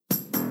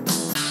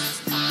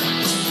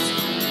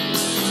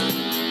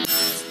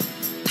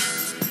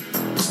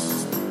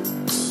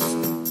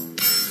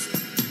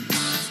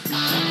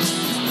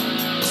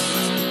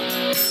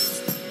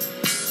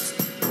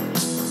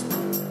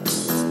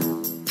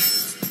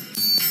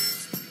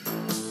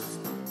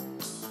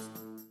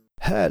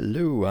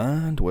Hello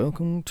and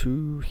welcome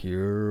to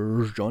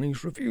Here's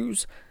Johnny's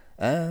Reviews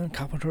and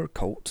Carpenter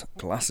Cult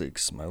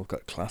Classics. My look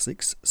at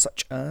classics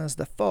such as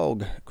The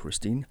Fog,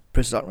 Christine,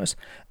 Princess Artemis,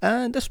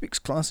 and this week's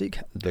classic,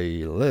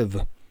 They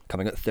Live,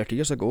 coming out 30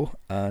 years ago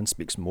and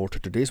speaks more to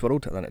today's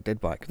world than it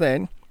did back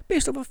then.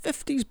 Based off a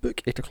 50s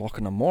book, 8 o'clock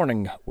in the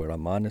morning, where a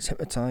man is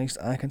hypnotised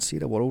and can see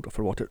the world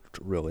for what it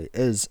really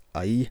is,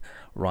 i.e.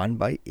 ran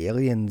by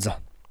aliens.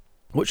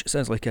 Which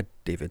sounds like a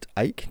David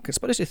Icke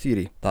conspiracy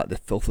theory, that the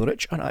filthy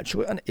rich are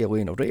actually an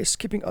alien race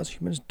keeping us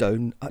humans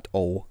down at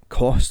all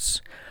costs.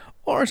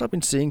 Or, as I've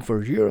been saying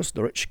for years,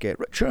 the rich get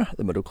richer,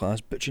 the middle class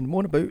bitch and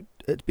moan about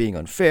it being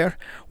unfair,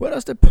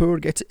 whereas the poor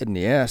get it in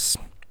the ass.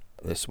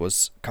 This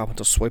was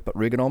Carpenter's swipe at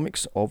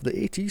Reaganomics of the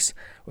 80s,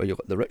 where you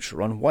let the rich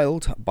run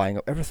wild, buying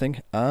up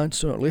everything, and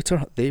sooner or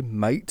later they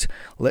might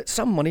let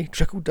some money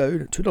trickle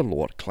down to the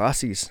lower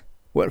classes.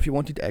 Where if you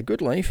wanted a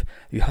good life,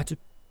 you had to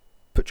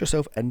put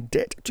yourself in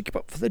debt to keep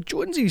up for the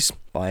Joneses,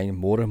 buying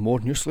more and more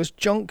useless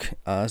junk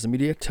as the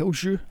media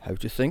tells you how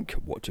to think,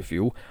 what to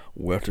feel,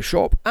 where to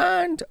shop,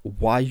 and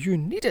why you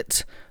need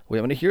it. Wait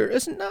a minute here,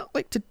 isn't that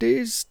like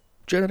today's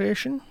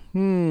generation?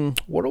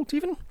 World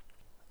even?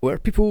 Where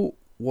people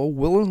will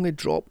willingly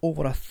drop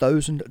over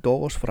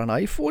 $1,000 for an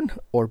iPhone,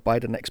 or buy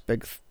the next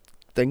big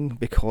thing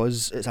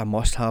because it's a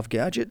must-have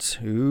gadget?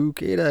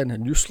 Okay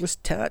then, useless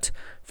tat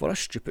for a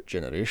stupid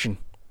generation.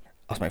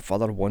 As my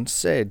father once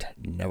said,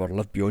 never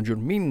live beyond your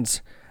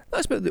means.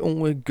 That's about the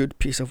only good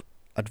piece of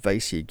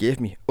advice he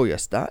gave me. Oh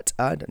yes, that,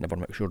 and never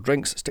mix your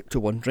drinks, stick to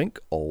one drink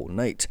all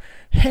night.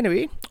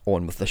 Anyway,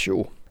 on with the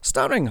show.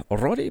 Starring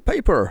Roddy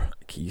Piper,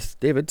 Keith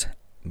David,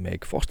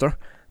 Meg Foster,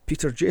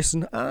 Peter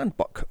Jason and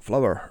Buck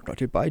Flower,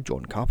 directed by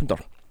John Carpenter.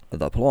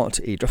 The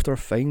plot, a drifter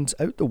finds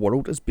out the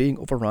world is being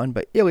overrun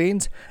by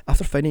aliens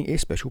after finding a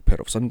special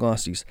pair of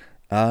sunglasses,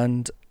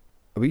 and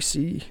we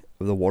see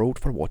the world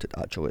for what it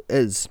actually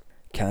is.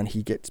 Can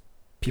he get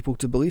people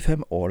to believe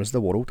him, or is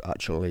the world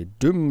actually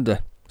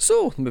doomed?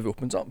 So, the movie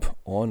opens up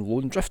on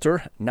lone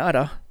drifter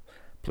Nada,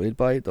 played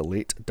by the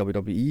late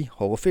WWE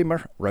Hall of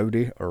Famer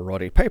Rowdy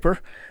Roddy Piper,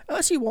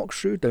 as he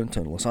walks through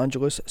downtown Los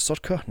Angeles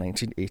circa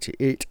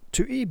 1988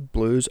 to a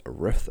blues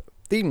riff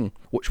theme,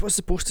 which was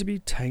supposed to be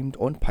timed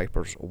on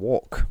Piper's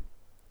walk.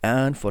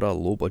 And for a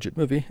low-budget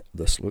movie,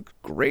 this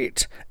looked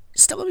great.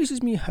 Still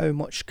amazes me how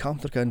much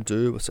Carpenter can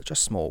do with such a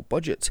small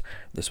budget.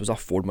 This was a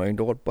 $4 million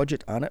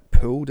budget and it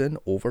pulled in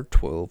over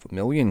 $12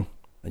 million.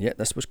 And yet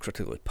this was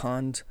critically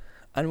panned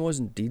and was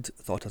indeed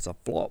thought as a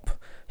flop,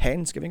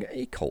 hence giving it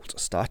a cult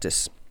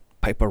status.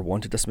 Piper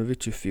wanted this movie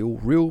to feel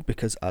real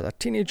because as a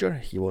teenager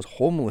he was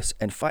homeless.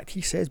 In fact,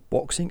 he says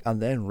boxing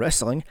and then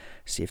wrestling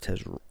saved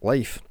his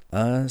life,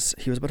 as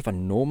he was a bit of a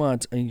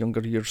nomad in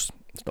younger years.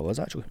 Still is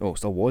actually. No,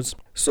 still was.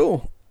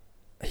 So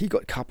he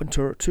got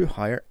Carpenter to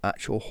hire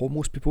actual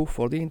homeless people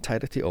for the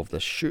entirety of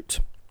this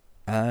shoot.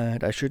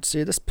 And I should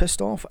say this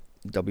pissed off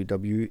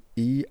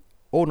WWE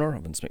owner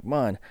Vince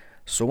McMahon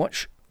so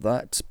much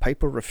that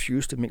Piper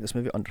refused to make this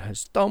movie under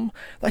his thumb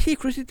that he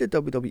created the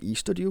WWE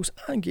studios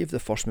and gave the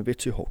first movie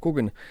to Hulk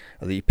Hogan,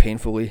 the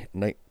painfully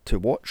night to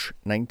watch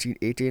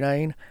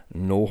 1989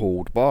 No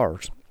Hold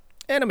Bars.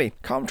 Anyway,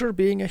 Carpenter,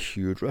 being a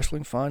huge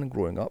wrestling fan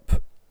growing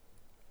up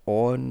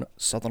on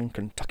Southern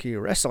Kentucky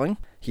wrestling,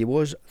 he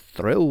was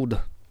thrilled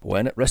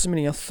when at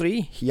WrestleMania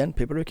 3 he and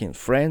Piper became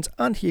friends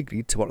and he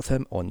agreed to work with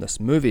him on this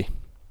movie.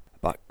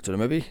 Back to the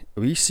movie,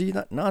 we see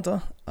that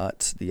Nada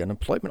at the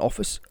unemployment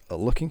office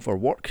looking for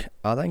work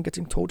and then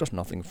getting told there's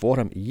nothing for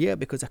him. Yeah,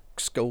 because a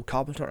skilled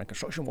carpenter and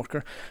construction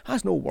worker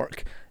has no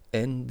work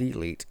in the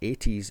late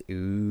 80s.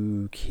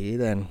 Okay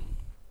then.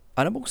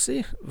 And I will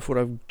say, before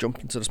I jump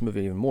into this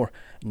movie even more,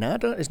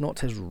 Nada is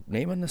not his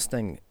name in this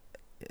thing.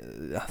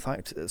 In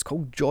fact, it's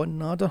called John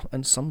Nada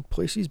in some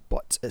places,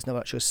 but it's never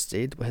actually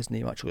said what his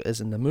name actually is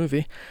in the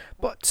movie.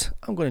 But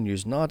I'm going to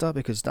use Nada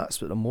because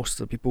that's what most of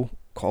the people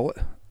call it,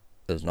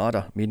 is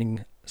Nada,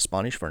 meaning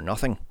Spanish for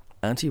nothing.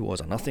 And he was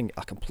a nothing,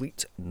 a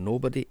complete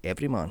nobody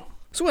everyman.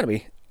 So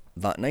anyway,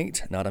 that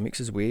night, Nada makes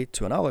his way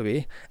to an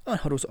alleyway and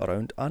huddles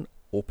around an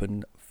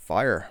open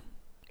fire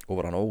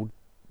over an old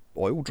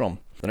oil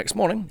drum. The next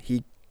morning,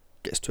 he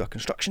gets to a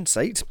construction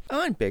site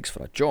and begs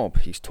for a job.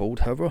 He's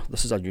told, however,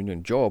 this is a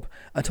union job,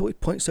 until he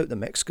points out the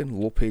Mexican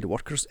low-paid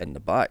workers in the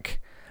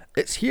back.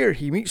 It's here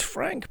he meets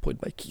Frank,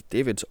 played by Keith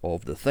David,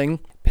 of The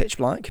Thing, Pitch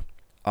Black,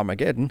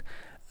 Armageddon,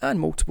 and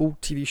multiple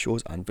TV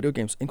shows and video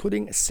games,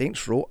 including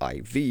Saints Row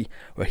IV,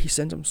 where he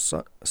sends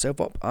himself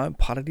up and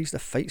parodies the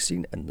fight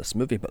scene in this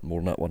movie, but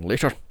more on that one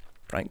later.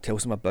 Frank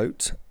tells him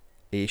about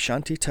a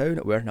shanty town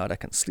where Nada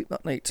can sleep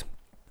that night.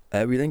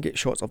 We then get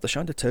shots of the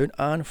shantytown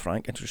and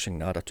Frank introducing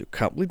Nada to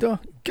camp leader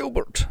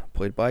Gilbert,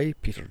 played by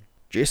Peter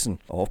Jason,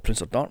 of Prince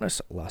of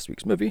Darkness, last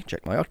week's movie,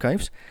 check my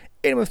archives,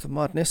 Enemy of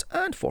Madness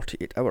and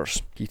 48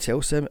 Hours. He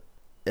tells him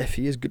if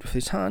he is good with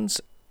his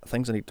hands,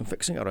 things that need them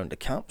fixing around the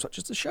camp, such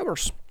as the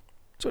showers.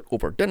 So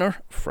over dinner,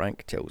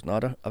 Frank tells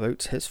Nada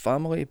about his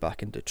family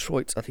back in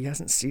Detroit that he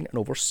hasn't seen in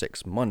over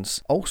 6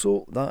 months.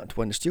 Also, that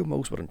when the steel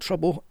mills were in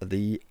trouble,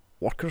 the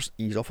workers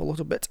eased off a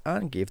little bit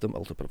and gave them a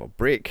little bit of a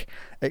break,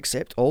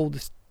 except all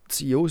the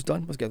CEO's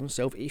done was give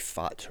himself a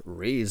fat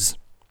raise,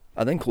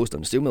 and then closed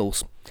down steel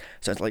mills.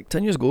 Sounds like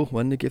 10 years ago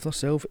when they gave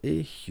themselves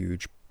a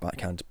huge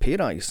backhand pay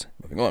rise.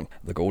 Moving on,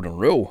 the golden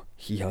rule.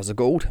 He has the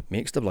gold,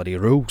 makes the bloody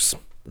rules.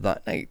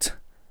 That night,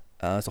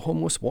 as the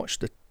homeless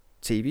watched the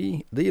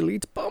TV, the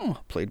lead bum,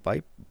 played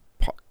by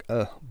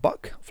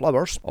Buck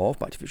Flowers of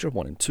Back to the Future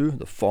 1 and 2,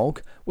 The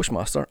Fog,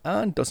 Wishmaster,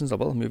 and dozens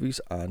of other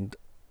movies and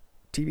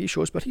TV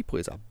shows where he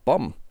plays a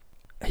bum.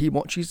 He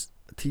watches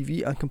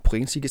TV and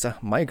complains he gets a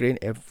migraine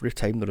every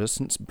time the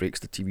Resistance breaks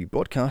the TV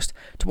broadcast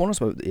to warn us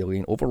about the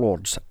alien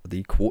overlords,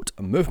 the quote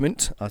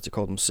movement, as they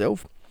call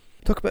themselves.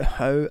 Talk about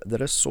how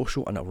there is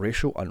social and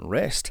racial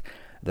unrest.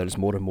 There is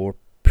more and more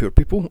poor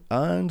people,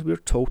 and we're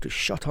told to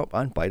shut up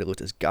and buy the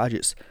latest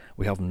gadgets.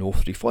 We have no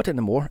free thought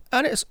anymore,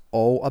 and it's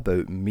all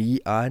about me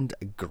and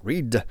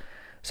greed.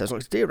 Sounds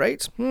like today,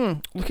 right?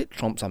 Look at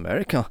Trump's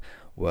America,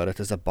 where it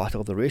is a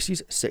battle of the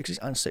races, sexes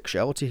and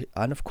sexuality,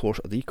 and of course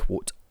the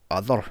quote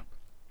other.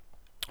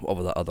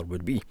 Whatever that other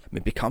would be.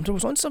 Maybe Camden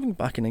was on something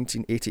back in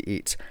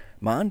 1988.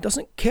 Man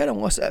doesn't care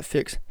unless it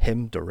affects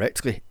him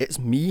directly. It's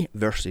me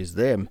versus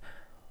them.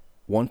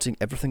 Wanting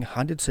everything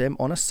handed to him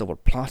on a silver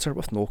platter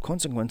with no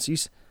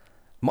consequences.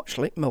 Much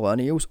like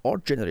millennials or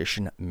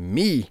Generation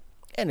Me.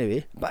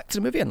 Anyway, back to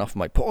the movie, enough of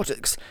my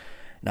politics.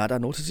 Nada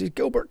notices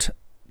Gilbert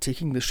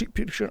taking the street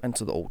preacher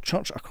into the old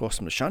church across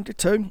from the shanty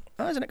town,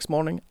 as the next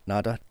morning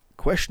Nada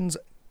questions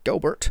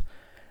Gilbert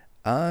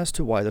as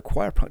to why the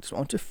choir practice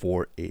went on to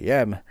 4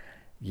 a.m.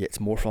 Yet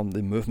more from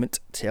the movement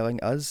telling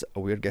us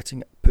we're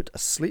getting put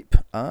asleep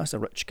as the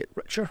rich get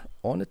richer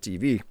on the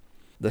TV.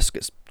 This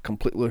gets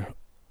completely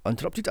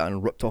interrupted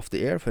and ripped off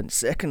the air within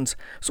seconds,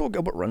 so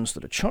Gilbert runs to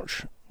the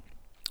church,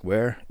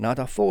 where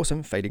Nada follows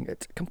him, finding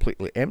it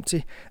completely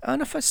empty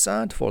and a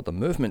facade for the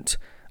movement,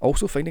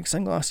 also finding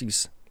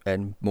sunglasses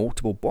in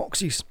multiple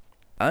boxes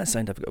and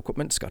scientific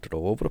equipment scattered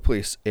all over the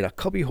place. In a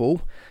cubby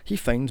hole, he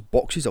finds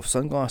boxes of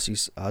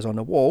sunglasses, as on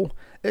the wall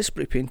is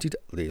spray painted,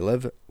 "They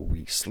live,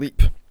 we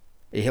sleep."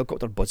 A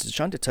helicopter buzzes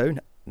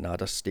Shantytown.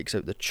 Nada stakes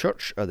out the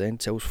church and then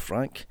tells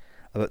Frank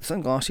about the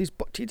sunglasses,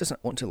 but he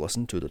doesn't want to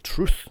listen to the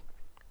truth.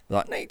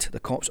 That night, the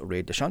cops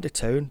raid the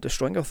Shantytown,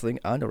 destroying everything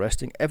and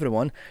arresting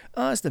everyone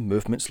as the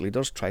movement's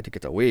leaders try to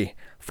get away.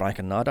 Frank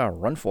and Nada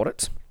run for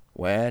it.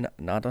 When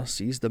Nada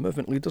sees the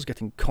movement leaders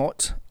getting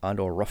caught and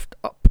are roughed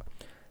up,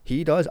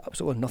 he does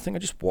absolutely nothing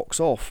and just walks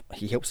off.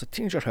 He helps the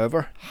teenager,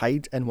 however,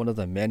 hide in one of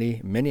the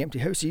many empty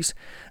houses.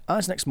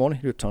 As next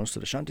morning he returns to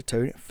the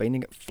shantytown,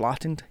 finding it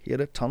flattened, he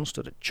returns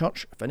to the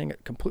church, finding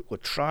it completely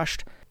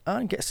trashed,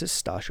 and gets his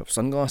stash of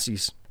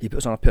sunglasses. He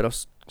puts on a pair of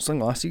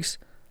sunglasses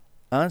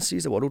and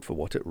sees the world for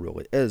what it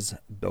really is.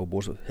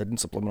 Billboards with hidden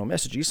subliminal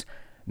messages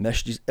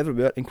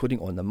everywhere, including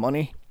on the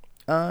money,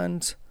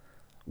 and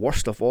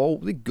worst of all,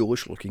 the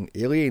ghoulish looking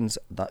aliens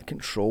that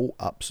control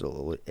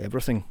absolutely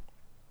everything.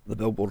 The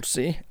billboards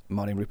say,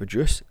 marry,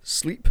 reproduce,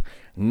 sleep,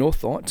 no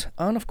thought,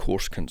 and of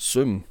course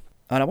consume.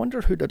 And I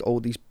wonder who did all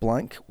these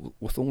blank,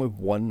 with only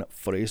one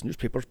phrase,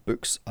 newspapers,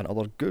 books, and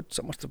other goods.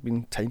 It must have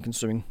been time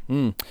consuming.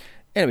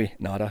 Anyway,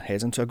 Nada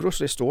heads into a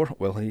grocery store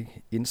while he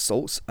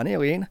insults an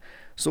alien,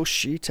 so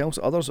she tells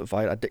others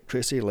via a Dick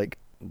Tracy-like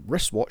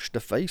wristwatch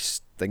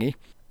device thingy.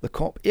 The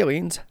cop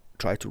aliens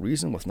try to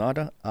reason with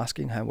Nada,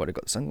 asking how where he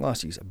got the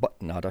sunglasses,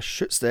 but Nada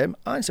shoots them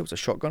and steals a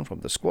shotgun from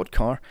the squad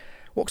car,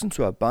 walks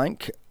into a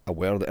bank,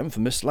 aware of the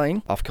infamous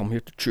line, "I've come here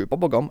to chew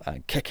bubblegum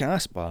and kick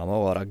ass, but I'm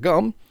all out of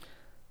gum,"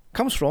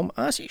 comes from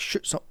as he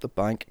shoots up the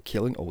bank,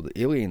 killing all the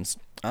aliens.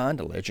 And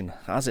the legend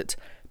has it,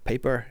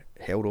 Piper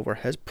held over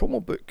his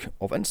promo book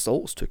of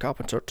insults to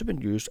Carpenter to be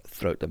used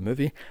throughout the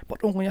movie,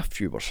 but only a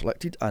few were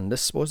selected, and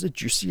this was the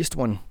juiciest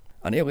one.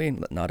 An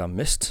alien that Nada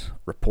missed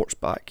reports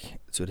back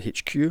to the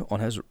HQ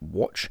on his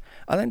watch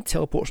and then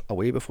teleports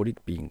away before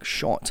he'd being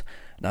shot.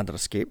 Nada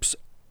escapes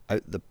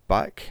out the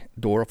back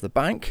door of the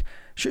bank,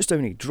 shoots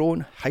down a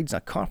drone, hides in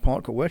a car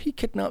park where he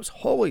kidnaps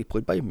Holly,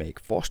 played by Meg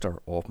Foster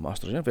of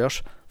Masters of the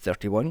Universe,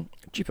 31,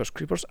 Jeepers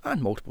Creepers,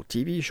 and multiple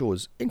TV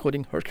shows,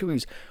 including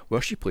Hercules,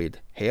 where she played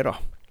Hera.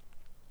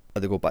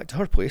 They go back to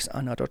her place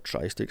and Nada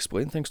tries to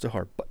explain things to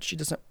her, but she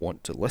doesn't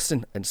want to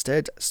listen.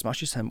 Instead,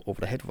 smashes him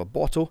over the head with a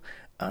bottle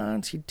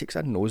and he takes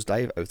a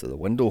nosedive out of the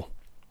window.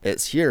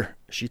 It's here,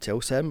 she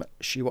tells him,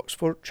 she works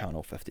for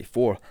Channel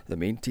 54, the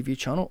main TV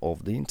channel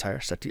of the entire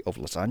city of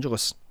Los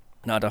Angeles.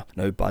 Nada,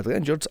 now badly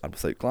injured and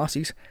without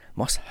glasses,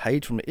 must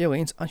hide from the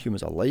aliens and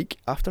humans alike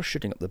after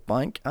shooting up the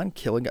bank and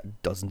killing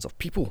dozens of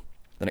people.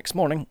 The next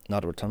morning,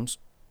 Nada returns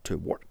to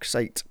work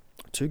site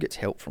to get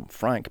help from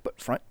Frank, but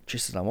Frank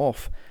chases him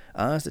off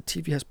as the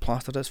TV has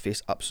plastered his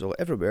face absolutely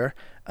everywhere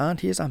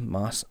and he is a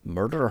mass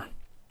murderer.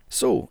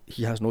 So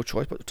he has no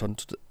choice but to turn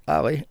to the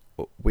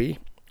alleyway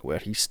where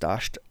he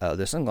stashed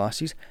the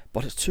sunglasses,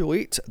 but it's too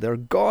late, they're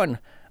gone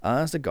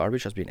as the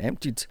garbage has been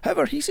emptied.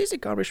 However, he says the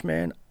garbage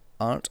men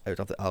aren't out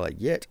of the alley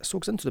yet, so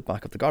goes into the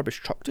back of the garbage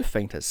truck to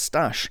find his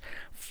stash.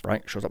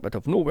 Frank shows up out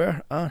of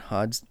nowhere and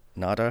hands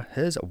Nada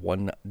his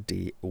 1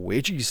 day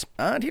wages.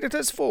 And here it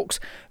is, folks,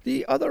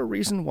 the other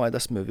reason why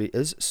this movie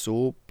is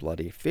so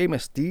bloody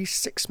famous, the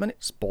 6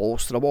 minutes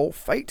balls to the wall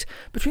fight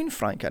between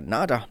Frank and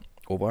Nada.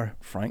 over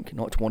Frank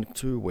not wanting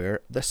to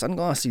wear the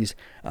sunglasses.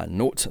 And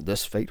note,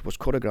 this fight was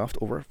choreographed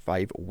over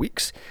 5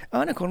 weeks,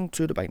 and according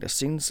to the behind the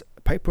scenes,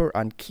 Piper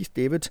and Keith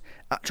David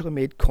actually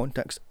made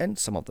contacts in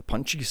some of the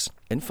punches.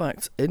 In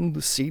fact, in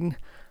the scene,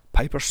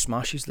 Piper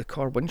smashes the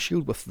car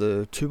windshield with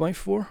the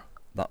 2x4.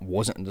 That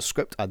wasn't in the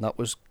script, and that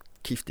was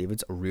Keith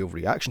David's real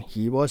reaction.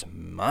 He was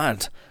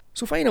mad.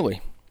 So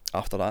finally,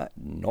 after that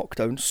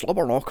knockdown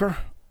slobber knocker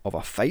of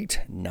a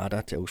fight,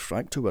 Nada tells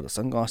Frank to wear the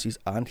sunglasses,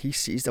 and he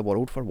sees the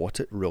world for what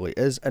it really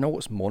is in all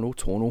its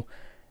monotonal,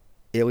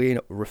 alien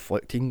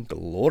reflecting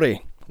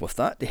glory. With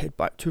that, they head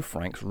back to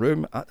Frank's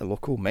room at the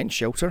local men's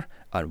shelter,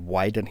 and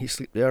why didn't he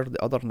sleep there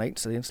the other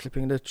nights than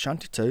sleeping in the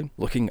shantytown?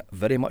 Looking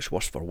very much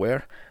worse for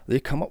wear, they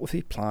come up with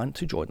a plan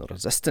to join the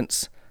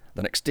resistance.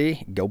 The next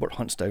day, Gilbert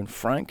hunts down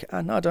Frank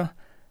and Nada,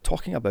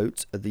 talking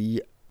about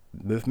the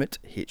movement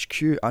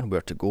HQ and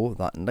where to go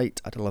that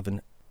night at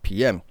 11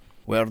 PM,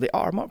 where they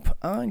arm up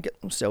and get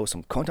themselves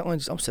some contact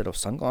lenses instead of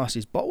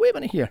sunglasses. But wait a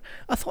minute here,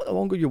 I thought the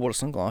longer you wore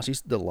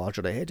sunglasses, the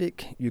larger the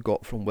headache you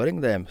got from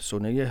wearing them, so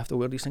now you have to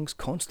wear these things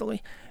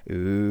constantly?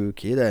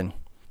 Okay then.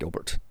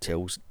 Gilbert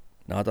tells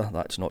Nada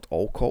that not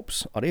all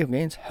cops are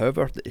aliens,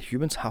 however the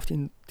humans have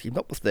teamed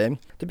up with them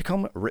to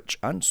become rich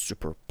and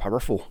super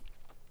powerful.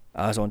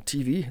 As on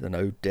TV, the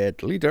now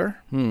dead leader,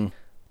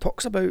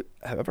 talks about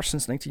how ever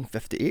since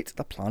 1958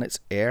 the planet's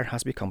air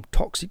has become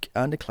toxic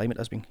and the climate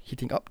has been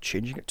heating up,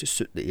 changing it to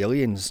suit the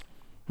aliens.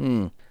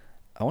 I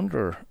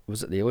wonder,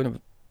 was it the alien of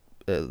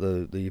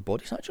the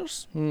body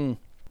snatchers?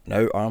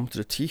 Now armed to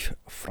the teeth,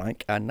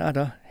 Frank and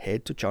Nada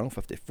head to Channel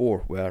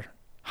 54, where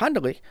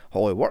handily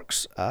Holly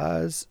works,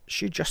 as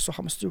she just so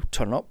happens to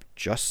turn up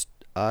just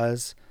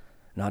as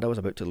Nada was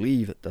about to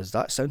leave. Does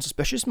that sound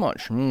suspicious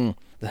much?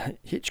 The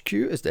HQ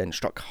is then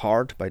struck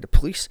hard by the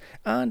police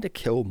and they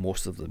kill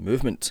most of the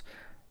movement.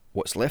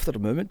 What's left of the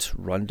movement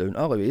run down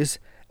alleyways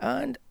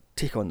and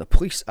take on the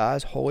police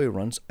as Holly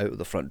runs out of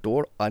the front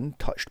door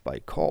untouched by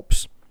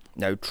cops.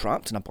 Now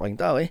trapped in a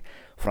blind alley,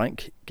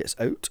 Frank gets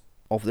out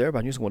of there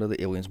by using one of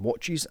the aliens'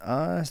 watches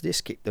as they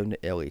escape down the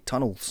LA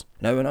tunnels.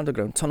 Now in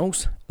underground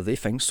tunnels, they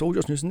find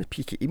soldiers using the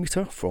PKE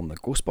meter from the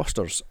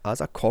Ghostbusters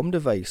as a comm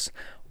device.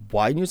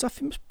 Why use a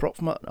famous prop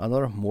from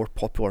another more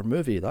popular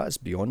movie? That is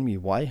beyond me.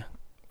 Why?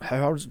 How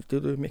hard do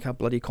they make a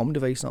bloody comm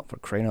device up, for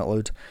crying out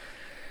loud?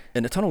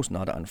 In the tunnels,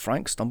 Nada and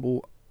Frank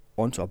stumble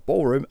onto a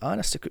ballroom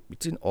and a secret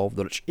meeting of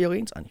the rich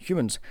aliens and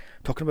humans,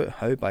 talking about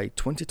how by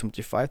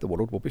 2025 the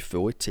world will be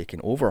fully taken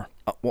over.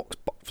 Up walks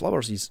Buck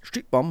Flowers, his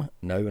street bum,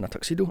 now in a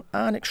tuxedo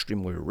and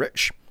extremely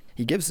rich.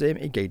 He gives them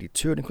a guided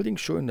tour, including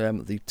showing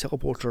them the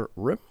teleporter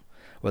room,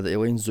 where the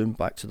aliens zoom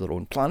back to their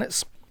own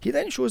planets. He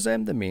then shows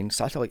them the main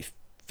satellite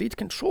feed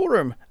control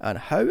room, and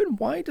how and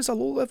why does a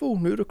low-level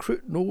new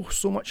recruit know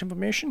so much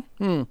information?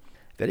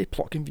 Very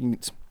plot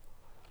convenient.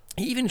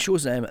 He even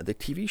shows them the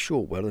TV show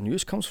where the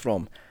news comes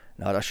from.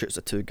 Nada shoots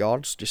the 2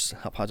 guards just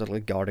haphazardly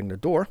guarding the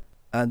door,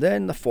 and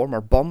then the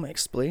former bum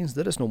explains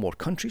there is no more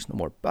countries, no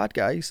more bad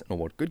guys, no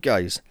more good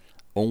guys.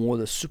 Only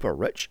the super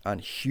rich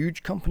and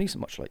huge companies,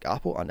 much like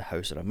Apple and the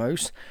House of a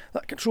Mouse,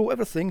 that control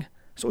everything,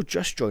 so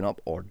just join up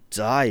or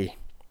die.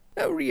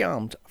 Now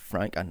rearmed,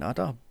 Frank and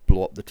Nada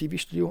blow up the TV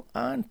studio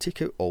and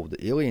take out all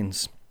the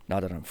aliens.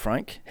 Nada and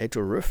Frank head to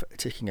a roof,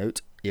 taking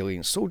out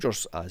alien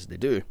soldiers as they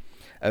do.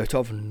 Out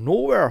of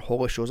nowhere,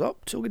 Holly shows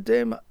up to lead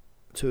them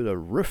to the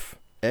roof.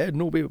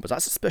 No baby, was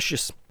that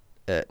suspicious?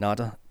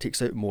 Nada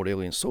takes out more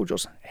alien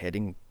soldiers,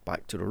 heading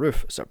back to the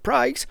roof.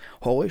 Surprise!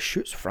 Holly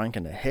shoots Frank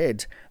in the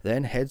head,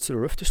 then heads to the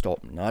roof to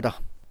stop Nada.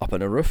 Up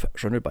on the roof,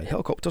 surrounded by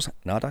helicopters,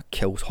 Nada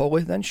kills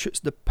Holly, then shoots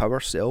the power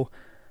cell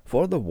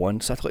for the one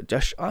satellite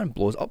dish and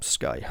blows up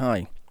sky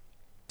high.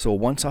 So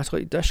one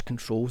satellite dish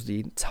controls the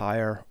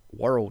entire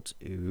world.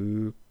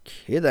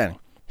 Okay then.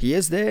 He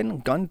is then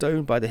gunned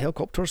down by the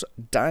helicopters,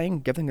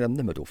 dying, giving them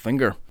the middle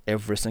finger.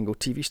 Every single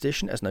TV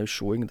station is now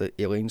showing the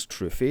alien's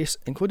true face,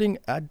 including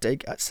a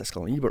dig at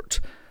Siskel and Ebert,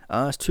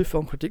 as 2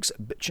 film critics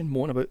bitch and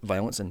moan about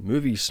violence in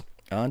movies,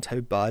 and how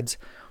bad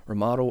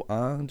Romero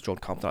and John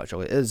Carpenter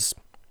actually is.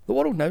 The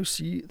world now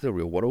see the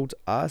real world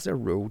as they're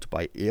ruled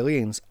by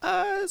aliens,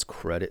 as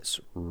credits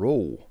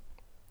roll.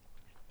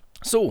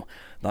 So,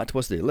 that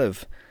was They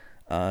Live,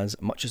 as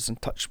much as in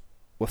touch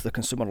with the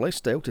consumer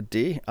lifestyle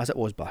today as it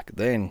was back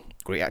then.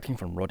 Great acting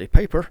from Roddy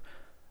Piper.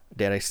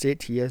 Dare I say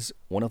it, he is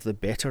one of the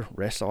better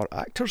wrestler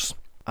actors.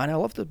 And I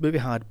love that the movie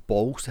had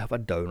balls to have a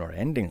downer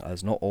ending,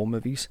 as not all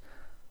movies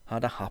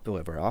had a happily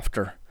ever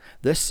after.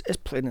 This is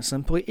plain and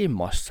simply a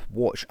must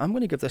watch. I'm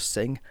going to give this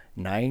thing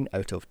 9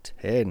 out of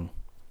 10.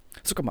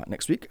 So come back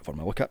next week for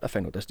my look at the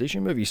Final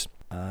Destination movies.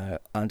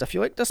 And if you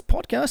like this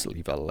podcast,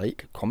 leave a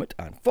like, comment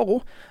and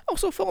follow.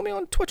 Also follow me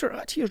on Twitter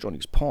at Here's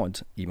Johnny's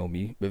Pod. Email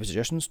me movie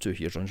suggestions to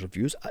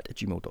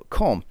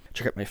here'sjohnny'sreviews@gmail.com.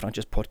 Check out my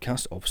franchise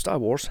podcast of Star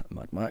Wars,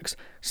 Mad Max,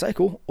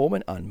 Psycho,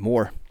 Omen and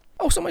more.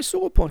 Also my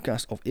solo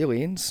podcast of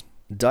Aliens,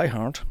 Die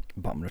Hard,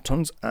 Batman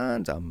Returns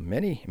and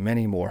many,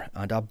 many more.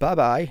 And bye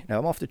bye. Now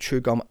I'm off to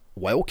chew gum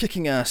while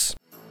kicking ass.